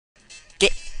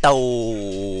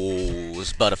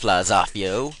those butterflies off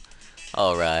you.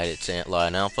 Alright, it's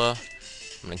AntLionAlpha.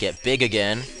 I'm gonna get big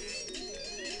again.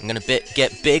 I'm gonna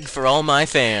get big for all my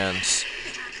fans.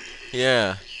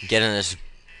 Yeah, get in this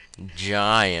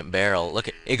giant barrel. Look,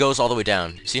 it goes all the way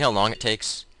down. See how long it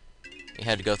takes? You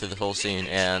had to go through the whole scene,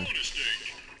 and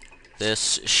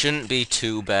this shouldn't be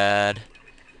too bad,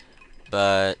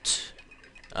 but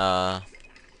I'm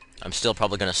still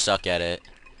probably gonna suck at it.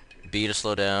 B to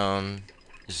slow down,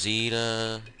 Z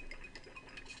to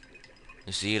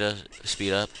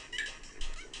speed up.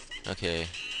 Okay.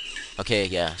 Okay,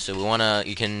 yeah. So we wanna.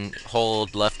 You can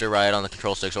hold left or right on the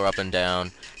control sticks, or up and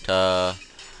down to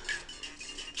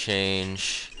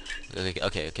change.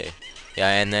 Okay. Yeah,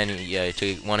 and then yeah,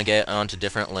 to want to get onto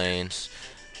different lanes,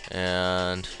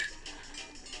 and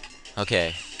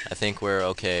okay. I think we're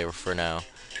okay for now.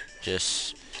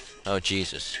 Just oh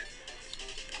Jesus.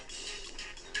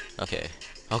 Okay.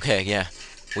 Okay, yeah.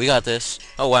 We got this.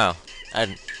 Oh wow.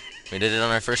 We did it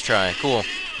on our first try. Cool.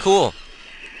 Cool.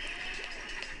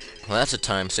 Well, that's a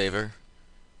time saver.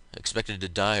 Expected to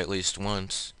die at least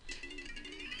once.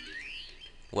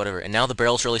 Whatever. And now the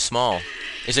barrel's really small.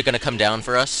 Is it gonna come down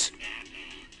for us?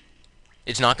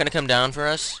 It's not gonna come down for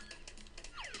us?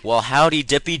 Well, howdy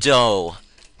dippy dough.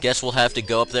 Guess we'll have to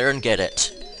go up there and get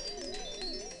it.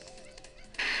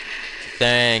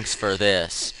 Thanks for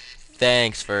this.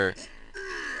 Thanks for...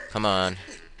 Come on.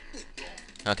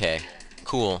 Okay.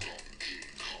 Cool.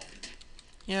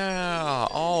 Yeah,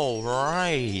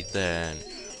 alright then.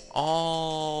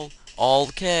 All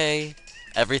okay.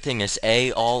 Everything is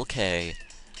all okay.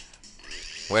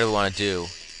 Where do we want to do?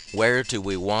 Where do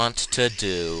we want to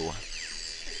do?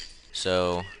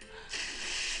 So,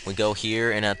 we go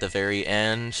here, and at the very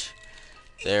end,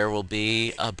 there will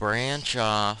be a branch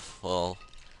off. Well,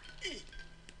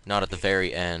 not at the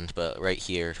very end, but right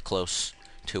here, close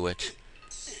to it.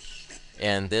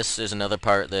 And this is another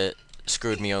part that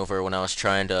screwed me over when I was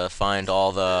trying to find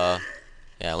all the...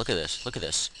 Yeah, look at this. Look at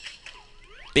this.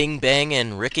 Bing bang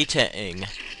and Ricky Tang.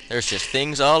 There's just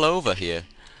things all over here.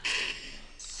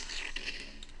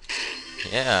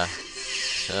 Yeah.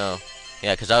 So,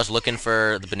 yeah, because I was looking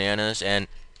for the bananas, and...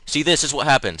 See, this is what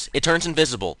happens. It turns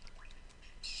invisible.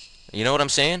 You know what I'm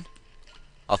saying?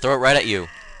 I'll throw it right at you.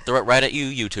 Throw it right at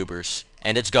you, YouTubers.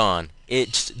 And it's gone.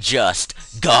 It's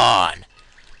just gone.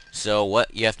 So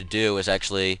what you have to do is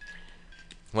actually...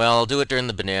 Well, I'll do it during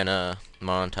the banana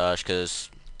montage, because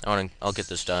I'll get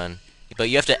this done. But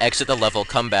you have to exit the level,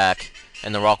 come back,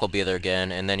 and the rock will be there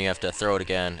again, and then you have to throw it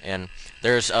again. And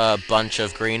there's a bunch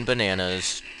of green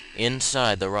bananas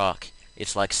inside the rock.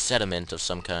 It's like sediment of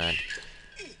some kind.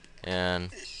 And...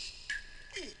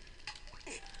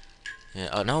 Yeah,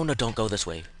 oh, no, don't go this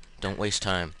way. Don't waste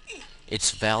time.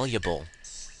 It's valuable.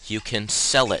 You can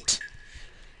sell it.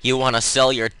 You want to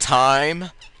sell your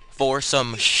time for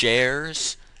some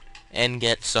shares? And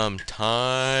get some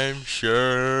time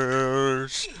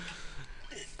shares.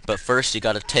 But first you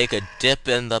gotta take a dip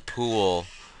in the pool.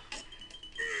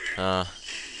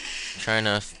 Trying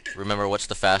to remember what's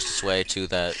the fastest way to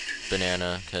that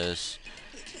banana, because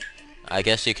I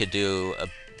guess you could do a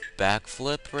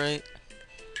backflip, right?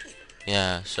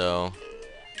 Yeah, so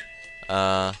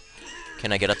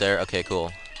can I get up there? Okay,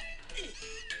 cool.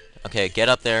 Okay, get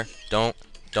up there. Don't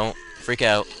freak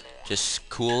out. Just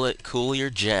cool your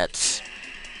jets.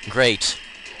 Great.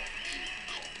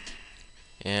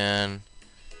 And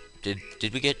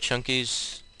did we get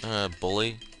Chunky's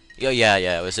bully? Yeah,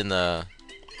 it was in the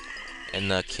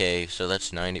cave, so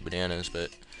that's 90 bananas, but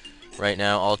right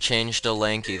now I'll change to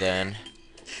Lanky then.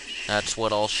 That's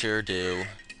what I'll sure do.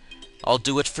 I'll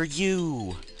do it for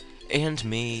you and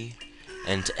me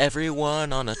and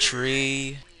everyone on a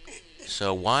tree.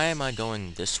 So why am I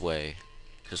going this way?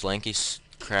 Because Lanky's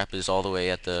crap is all the way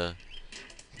at the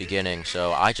beginning,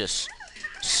 so I just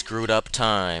screwed up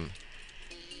time.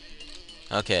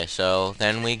 Okay, so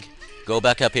then we go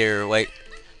back up here. Wait.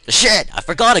 Shit! I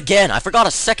forgot again! I forgot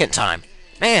a second time!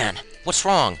 Man! What's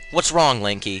wrong? What's wrong,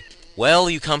 Lanky? Well,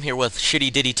 you come here with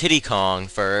Shitty Ditty Titty Kong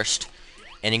first,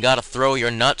 and you gotta throw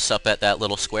your nuts up at that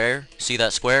little square. See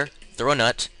that square? Throw a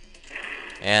nut.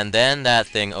 And then that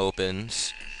thing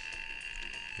opens.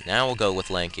 Now we'll go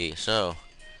with Lanky. So...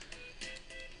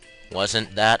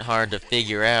 wasn't that hard to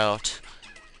figure out.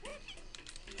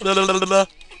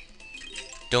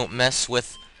 Don't mess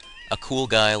with a cool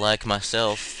guy like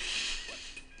myself.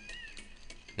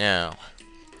 Now,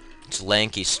 it's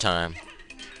Lanky's time.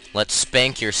 Let's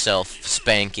spank yourself,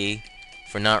 Spanky,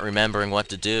 for not remembering what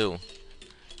to do.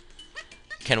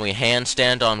 Can we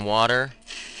handstand on water?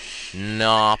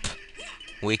 Nope.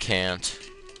 We can't.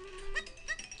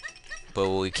 But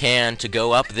we can to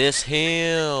go up this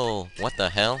hill. What the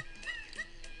hell?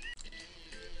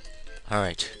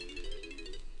 Alright.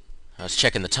 I was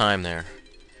checking the time there.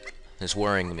 It's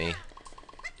worrying me.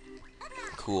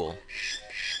 Cool.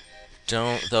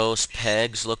 Don't those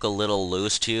pegs look a little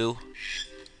loose to you?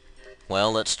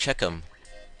 Well, let's check them.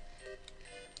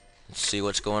 Let's see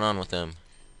what's going on with them.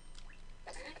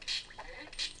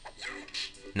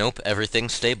 Nope,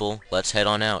 everything's stable. Let's head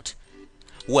on out.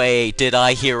 Wait, did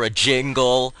I hear a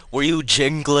jingle? Were you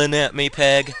jingling at me,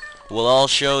 Peg? Well, I'll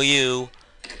show you.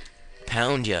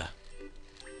 Pound ya.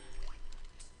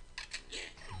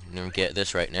 I'm gonna get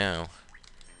this right now.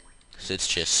 'Cause it's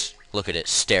just, look at it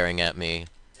staring at me.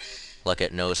 Like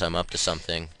it knows I'm up to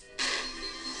something.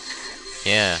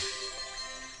 Yeah.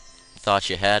 Thought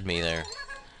you had me there.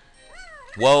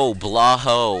 Whoa,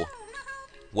 Blaho.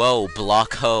 Whoa,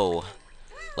 Blockho.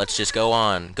 Let's just go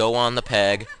on. Go on the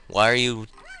Peg. Why are you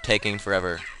taking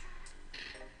forever?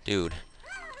 Dude.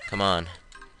 Come on.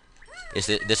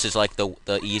 This is like the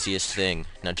easiest thing.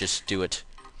 Now just do it.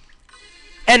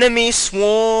 Enemy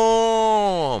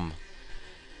swarm!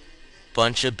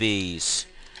 Bunch of bees.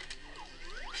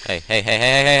 Hey, hey, hey,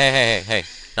 hey, hey, hey, hey, hey, hey.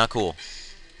 Not cool.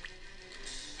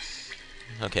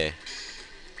 Okay.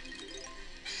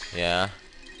 Yeah.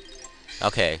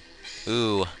 Okay.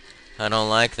 Ooh. I don't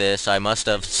like this. I must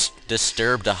have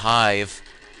disturbed a hive.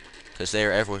 Because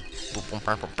they're everywhere.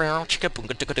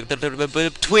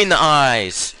 Between the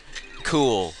eyes!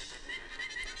 Cool.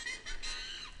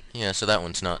 Yeah, so that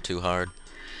one's not too hard.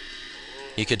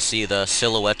 You could see the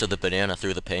silhouette of the banana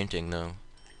through the painting, though.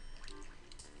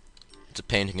 It's a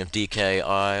painting of DK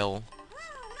Isle.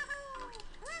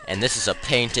 And this is a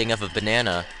painting of a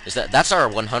banana. That's our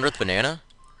 100th banana?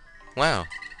 Wow.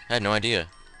 I had no idea.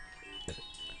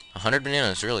 100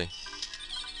 bananas, really.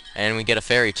 And we get a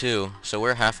fairy, too. So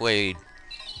we're halfway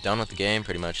done with the game,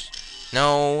 pretty much.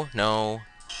 No, no.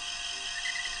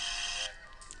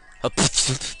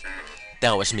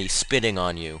 That was me spitting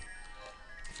on you.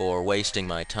 For wasting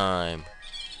my time.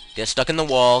 Get stuck in the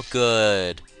wall.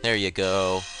 Good. There you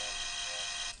go.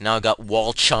 Now I got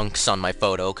wall chunks on my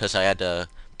photo because I had to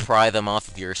pry them off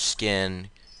of your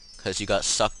skin because you got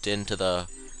sucked into the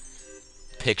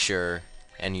picture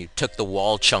and you took the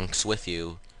wall chunks with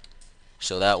you.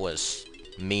 So that was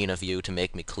mean of you to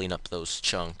make me clean up those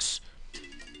chunks.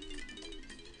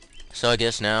 So I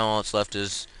guess now all that's left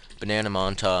is banana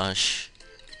montage.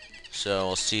 So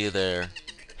I'll see you there.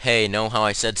 Hey, know how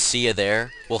I said see you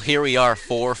there? Well, here we are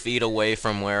 4 feet away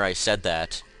from where I said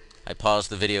that. I paused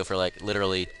the video for like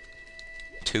literally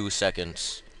 2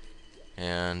 seconds.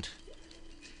 And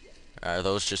are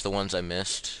those just the ones I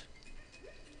missed?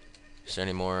 Is there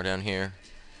any more down here?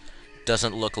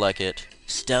 Doesn't look like it.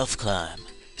 Stealth climb.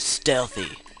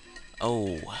 Stealthy.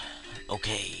 Oh,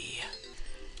 okay.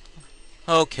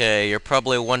 Okay, you're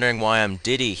probably wondering why I'm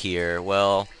Diddy here.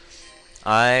 Well,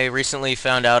 I recently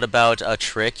found out about a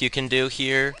trick you can do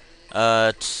here.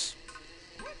 It's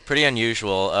pretty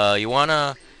unusual. You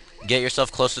wanna get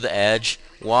yourself close to the edge,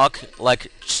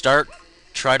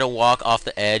 try to walk off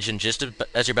the edge, and just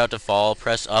as you're about to fall,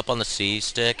 press up on the C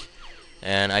stick.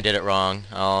 And I did it wrong.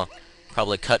 I'll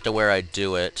probably cut to where I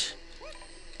do it.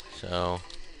 So,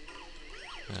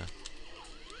 yeah.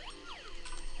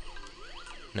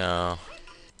 No.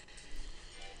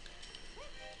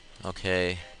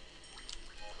 Okay.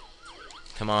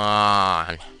 Come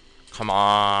on. Come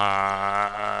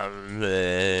on.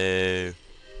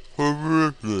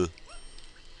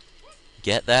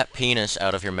 Get that penis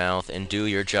out of your mouth and do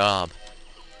your job.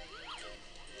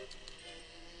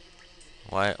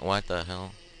 What the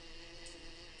hell?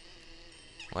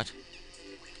 What?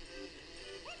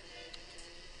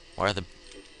 Why are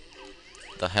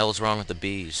the hell's wrong with the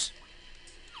bees?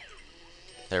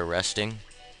 They're resting?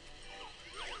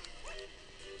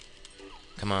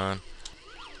 Come on.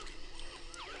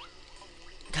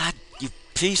 God, you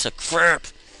piece of crap!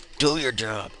 Do your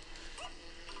job!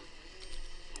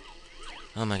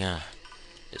 Oh my god.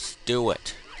 Just do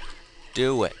it.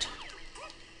 Do it.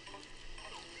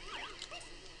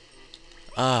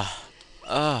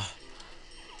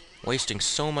 Wasting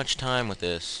so much time with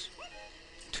this.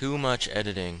 Too much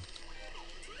editing.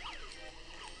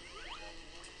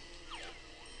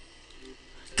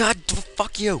 God,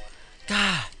 fuck you!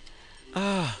 God!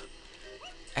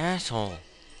 Asshole.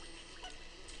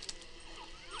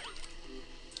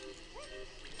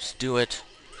 Just do it.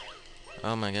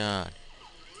 Oh my god.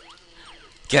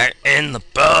 Get in the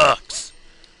box!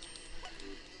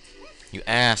 You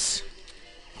ass.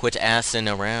 Quit assing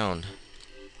around.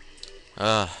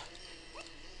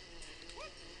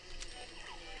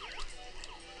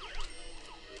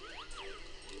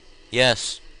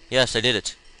 Yes. Yes, I did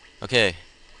it. Okay.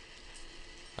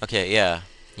 Okay, yeah.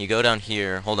 You go down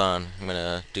here. Hold on. I'm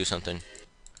gonna do something.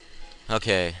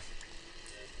 Okay.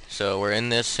 So we're in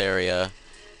this area,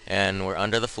 and we're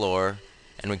under the floor,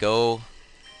 and we go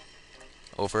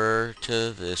over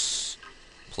to this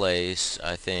place,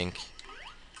 I think.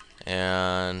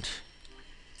 And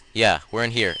yeah, we're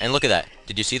in here. And look at that.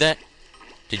 Did you see that?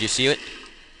 Did you see it?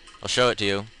 I'll show it to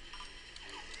you.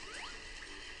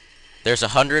 There's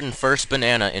 101st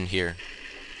banana in here.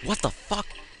 What the fuck?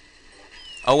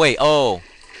 Oh, wait. Oh.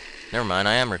 Never mind.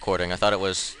 I am recording. I thought it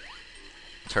was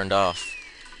turned off.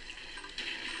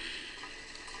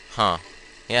 Huh.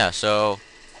 Yeah, so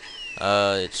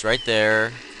it's right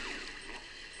there.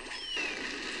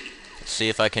 Let's see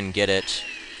if I can get it.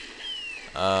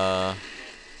 Where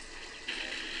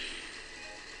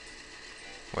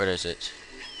is it?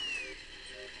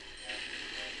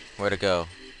 Where'd it go?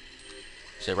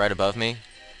 Is it right above me?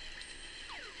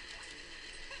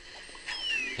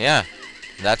 Yeah,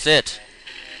 that's it.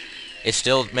 It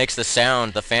still makes the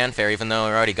sound, the fanfare, even though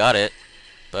I already got it.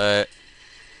 But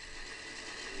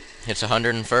it's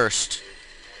 101st.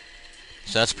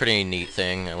 So that's a pretty neat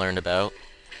thing I learned about.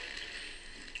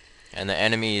 And the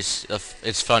enemies,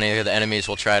 it's funny, the enemies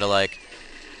will try to, like,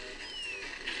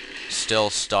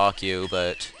 still stalk you,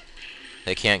 but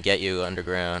they can't get you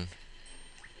underground.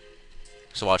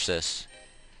 So watch this.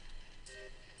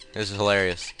 This is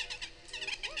hilarious.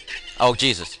 Oh,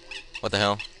 Jesus. What the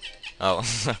hell? Oh.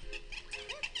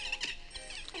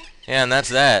 Yeah, and that's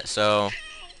that, so...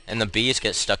 And the bees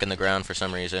get stuck in the ground for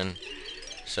some reason.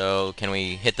 So, can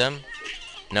we hit them?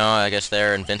 No, I guess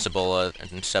they're invincible,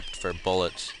 except for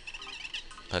bullets.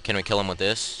 But can we kill them with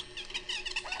this?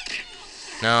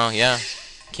 No, yeah.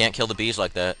 Can't kill the bees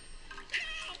like that.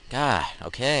 God,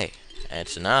 okay.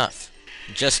 That's enough.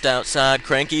 Just outside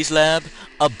Cranky's lab,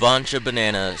 a bunch of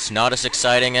bananas. Not as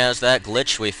exciting as that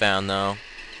glitch we found, though.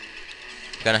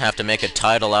 Gonna have to make a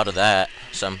title out of that.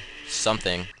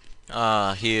 Something.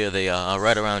 Ah, here they are,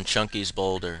 right around Chunky's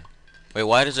boulder. Wait,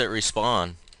 why does it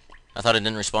respawn? I thought it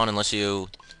didn't respawn unless you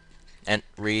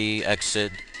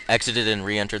exited and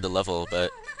re-entered the level,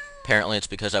 but apparently it's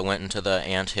because I went into the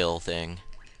anthill thing.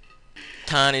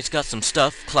 Tiny's got some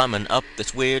stuff climbing up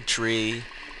this weird tree.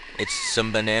 It's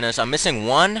some bananas. I'm missing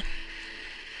one?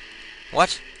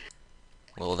 What?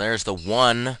 Well, there's the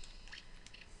one.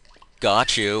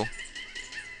 Got you.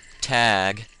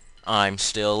 Tag. I'm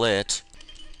still it.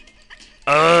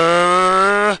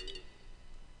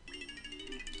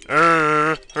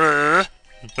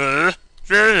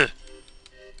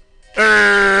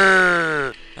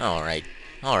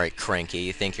 Alright, Cranky,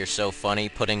 you think you're so funny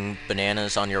putting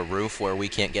bananas on your roof where we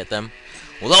can't get them?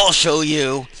 Well, I'll show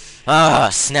you! Ah,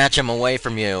 snatch them away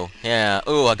from you. Yeah,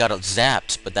 ooh, I got it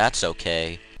zapped, but that's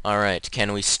okay. Alright,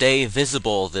 can we stay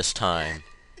visible this time?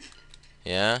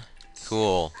 Yeah?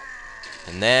 Cool.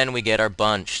 And then we get our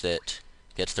bunch that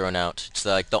gets thrown out. It's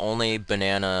like the only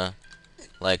banana,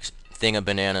 like, thing of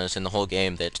bananas in the whole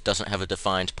game that doesn't have a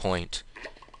defined point.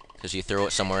 Because you throw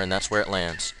it somewhere and that's where it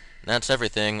lands. And that's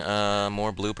everything.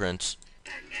 More blueprints.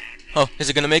 Oh, is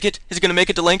it gonna make it? Is it gonna make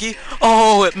it to Lanky?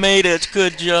 Oh, it made it!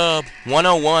 Good job!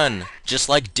 101, just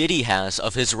like Diddy has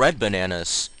of his red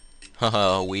bananas.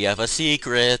 Haha, we have a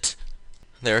secret.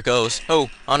 There it goes. Oh,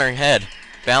 on her head.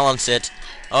 Balance it.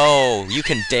 Oh, you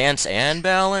can dance and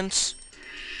balance?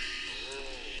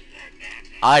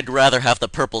 I'd rather have the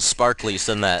purple sparklies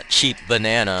than that cheap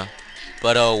banana.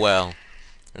 But oh well.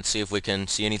 Let's see if we can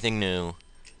see anything new.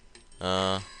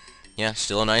 Yeah,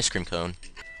 still an ice cream cone.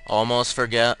 Almost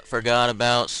forgot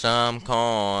about some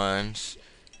coins.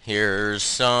 Here's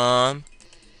some.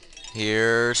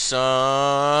 Here's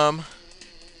some.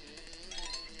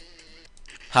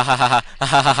 Ha ha ha ha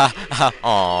ha ha ha ha.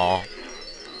 Aww.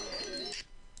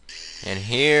 And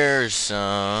here's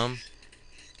some.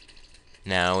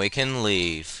 Now we can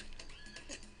leave.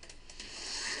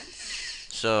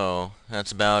 So,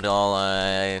 that's about all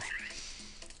I've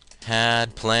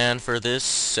had planned for this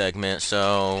segment,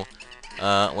 so,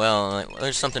 well,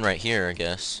 there's something right here, I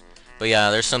guess. But yeah,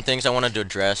 there's some things I wanted to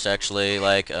address, actually,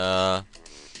 like,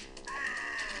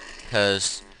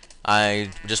 because I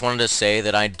just wanted to say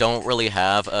that I don't really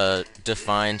have a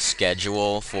defined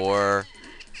schedule for,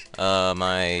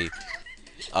 my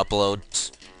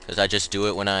uploads, because I just do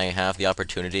it when I have the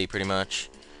opportunity, pretty much.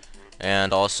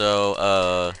 And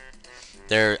also,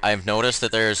 I've noticed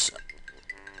that there's,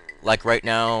 like right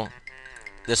now,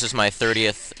 this is my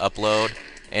 30th upload,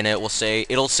 and it'll say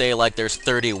like there's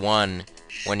 31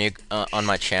 when you on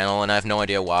my channel, and I have no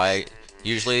idea why.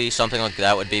 Usually something like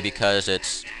that would be because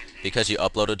you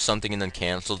uploaded something and then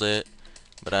canceled it.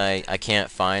 but I can't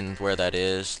find where that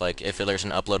is. Like, if there's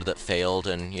an upload that failed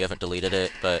and you haven't deleted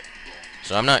it, but...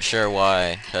 So I'm not sure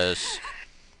why, because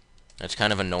it's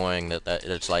kind of annoying that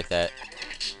it's like that.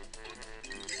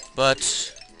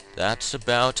 But that's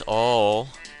about all.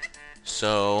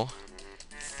 So,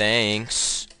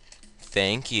 thanks.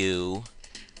 Thank you.